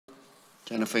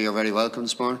Jennifer, you're very welcome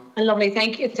this morning. Lovely,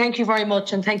 thank you very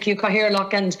much, and thank you,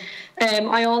 Cathaoirleach. And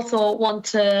I also want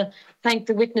to thank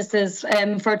the witnesses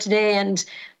for today. And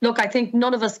look, I think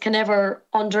none of us can ever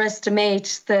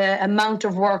underestimate the amount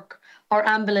of work our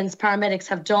ambulance paramedics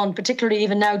have done, particularly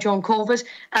even now during COVID,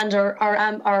 and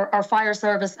our fire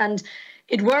service. And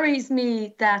it worries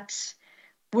me that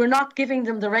we're not giving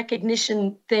them the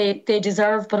recognition they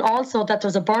deserve, but also that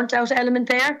there's a burnt out element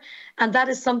there. And that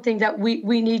is something that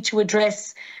we need to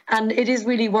address. And it is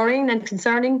really worrying and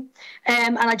concerning.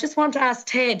 And I just want to ask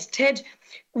Ted. Ted,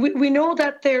 we know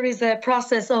that there is a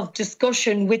process of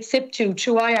discussion with SIPTU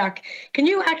through IARC. Can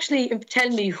you actually tell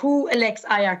me who elects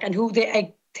IARC and who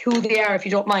they are, if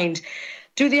you don't mind?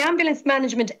 Do the ambulance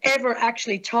management ever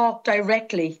actually talk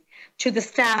directly to the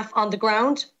staff on the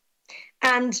ground?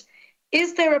 And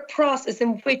is there a process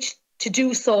in which to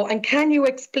do so? And can you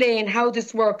explain how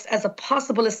this works as a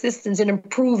possible assistance in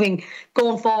improving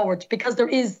going forward? Because there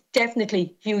is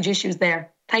definitely huge issues there.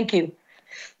 Thank you.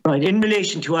 Right. In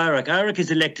relation to IARC, IARC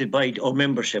is elected by our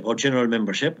membership, our general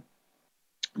membership.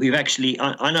 We've actually,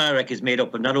 on IARC is made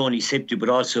up of not only SIPTU, but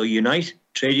also Unite,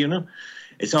 trade union.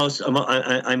 It's also,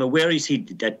 I'm aware, you see,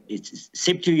 that it's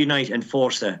SIPTU, Unite and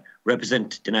Forza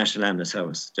represent the National Ambulance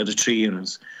Service. They're the three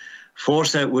unions.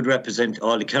 Forza would represent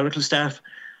all the clerical staff,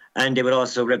 and they would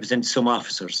also represent some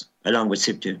officers, along with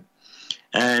SIPTU.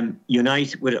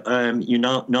 Unite would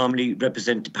normally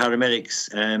represent the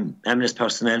paramedics, ambulance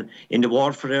personnel in the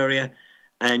Waterford area,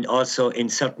 and also in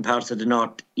certain parts of the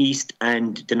North East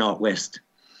and the North West.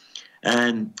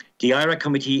 The IARC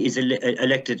committee is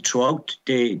elected throughout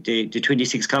the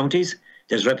 26 counties.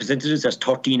 There's representatives, there's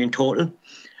 13 in total,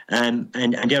 and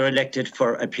they're elected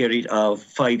for a period of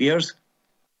 5 years.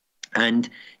 And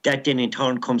that then in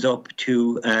turn comes up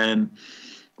to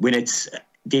when it's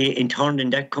in turn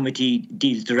in that committee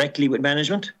deals directly with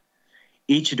management.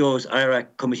 Each of those IARC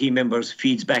committee members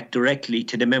feeds back directly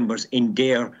to the members in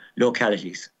their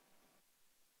localities.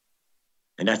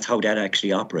 And that's how that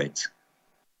actually operates.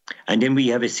 And then we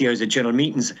have a series of general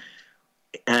meetings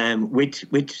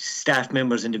with staff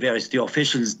members and the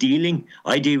officials dealing.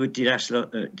 I deal with the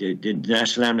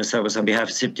National Ambulance Service on behalf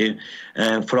of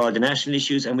SIPTU for all the national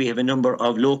issues, and we have a number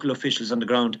of local officials on the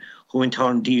ground who in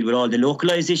turn deal with all the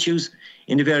localised issues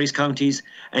in the various counties,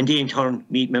 and they in turn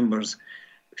meet members.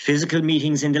 Physical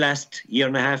meetings in the last year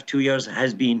and a half, 2 years,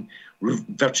 has been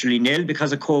virtually nil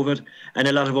because of COVID, and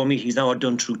a lot of our meetings now are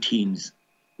done through Teams,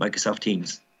 Microsoft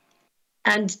Teams.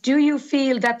 And do you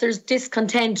feel that there's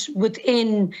discontent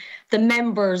within the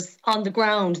members on the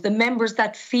ground, the members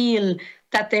that feel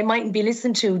that they mightn't be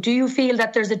listened to? Do you feel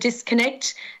that there's a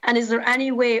disconnect? And is there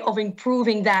any way of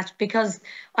improving that? Because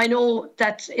I know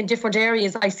that in different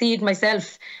areas, I see it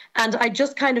myself, and I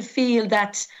just kind of feel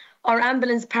that our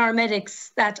ambulance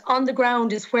paramedics, that on the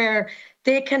ground is where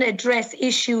they can address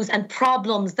issues and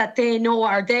problems that they know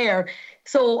are there.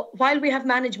 So while we have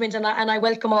management, and I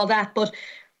welcome all that, but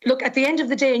look, at the end of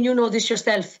the day, and you know this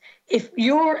yourself, if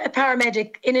you're a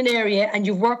paramedic in an area and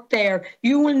you've worked there,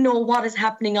 you will know what is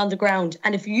happening on the ground.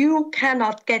 And if you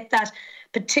cannot get that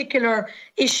particular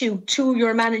issue to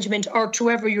your management or to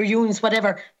whoever your unions,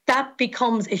 whatever, that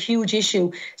becomes a huge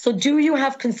issue. So do you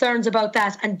have concerns about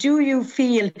that? And do you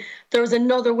feel there's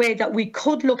another way that we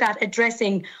could look at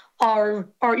addressing our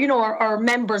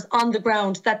members on the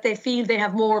ground, that they feel they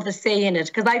have more of a say in it?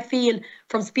 Because I feel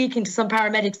from speaking to some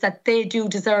paramedics that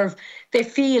they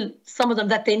feel, some of them,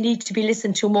 that they need to be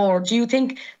listened to more. Do you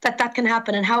think that that can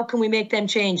happen, and how can we make them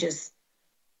changes?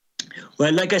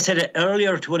 Well, like I said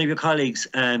earlier to one of your colleagues,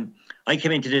 I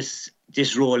came into this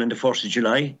role on the 1st of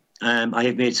July. I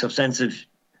have made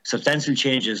substantial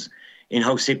changes in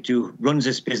how SIPTU runs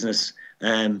its business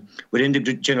within the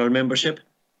general membership.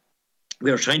 We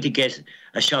are trying to get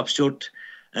a shop steward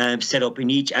set up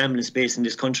in each ambulance base in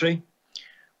this country.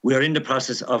 We are in the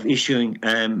process of issuing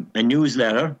a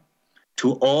newsletter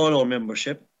to all our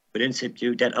membership within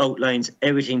SIPTU that outlines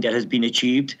everything that has been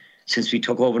achieved since we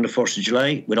took over on the 1st of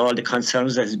July, with all the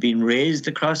concerns that has been raised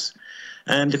across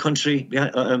the country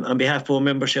on behalf of our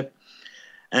membership.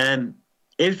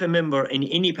 If a member in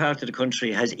any part of the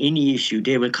country has any issue,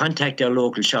 they will contact their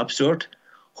local shop steward,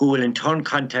 who will in turn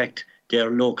contact their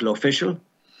local official.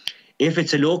 If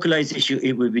it's a localised issue,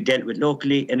 it will be dealt with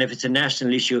locally, and if it's a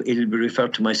national issue, it will be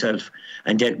referred to myself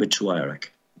and dealt with through IARC.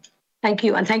 Thank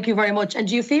you, and thank you very much. And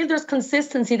do you feel there's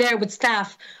consistency there with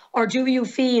staff, or do you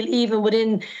feel even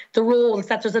within the roles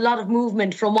that there's a lot of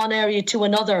movement from one area to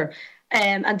another?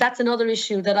 And that's another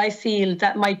issue that I feel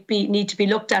that might need to be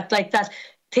looked at, like that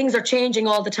things are changing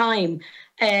all the time.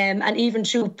 And even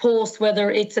through posts, whether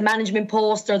it's a management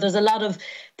post or there's a lot of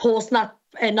posts not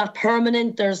not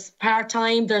permanent, there's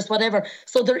part-time, there's whatever.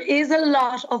 So there is a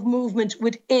lot of movement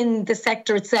within the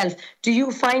sector itself. Do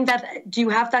you find that, do you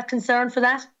have that concern for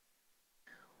that?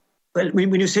 Well,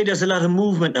 when you say there's a lot of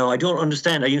movement now, I don't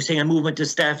understand. Are you saying a movement of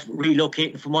staff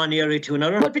relocating from one area to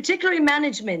another? Well, particularly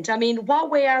management. I mean, what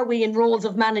way are we in roles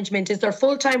of management? Is there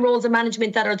full-time roles of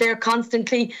management that are there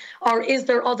constantly, or is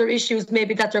there other issues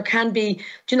maybe that there can be,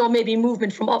 you know, maybe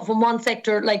movement from one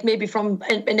sector, like maybe from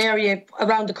an area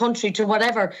around the country to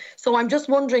whatever? So I'm just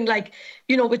wondering, like,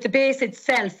 you know, with the base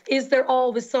itself, is there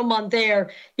always someone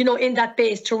there, you know, in that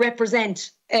base to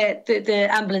represent the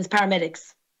ambulance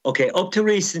paramedics? Okay, up to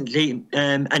recently,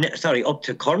 up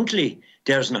to currently,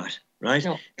 there's not, right?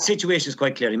 No. The situation is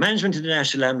quite clear. Management of the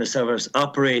National Ambulance Service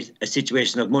operate a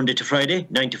situation of Monday to Friday,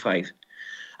 9 to 5.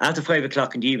 After 5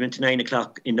 o'clock in the evening to 9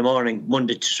 o'clock in the morning,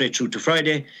 Monday straight through to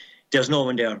Friday, there's no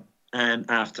one there.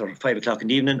 After 5 o'clock in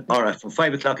the evening, or from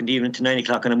 5 o'clock in the evening to 9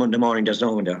 o'clock on a Monday morning, there's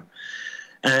no one there.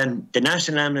 The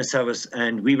National Ambulance Service,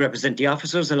 and we represent the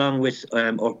officers along with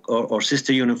our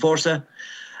sister unit Forza,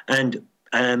 and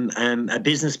a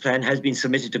business plan has been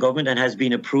submitted to government and has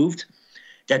been approved,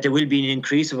 that there will be an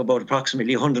increase of about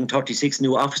approximately 136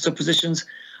 new officer positions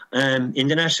in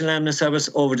the National Ambulance Service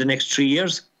over the next 3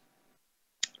 years.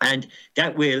 And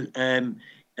that will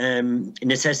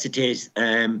necessitate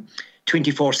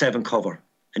 24/7 cover,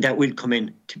 and that will come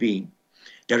into being.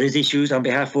 There is issues on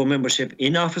behalf of our membership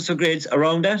in officer grades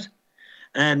around that,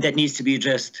 and that needs to be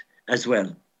addressed as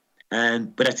well.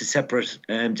 But that's a separate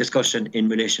discussion in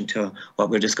relation to what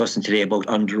we're discussing today about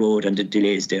on the road and the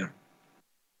delays there.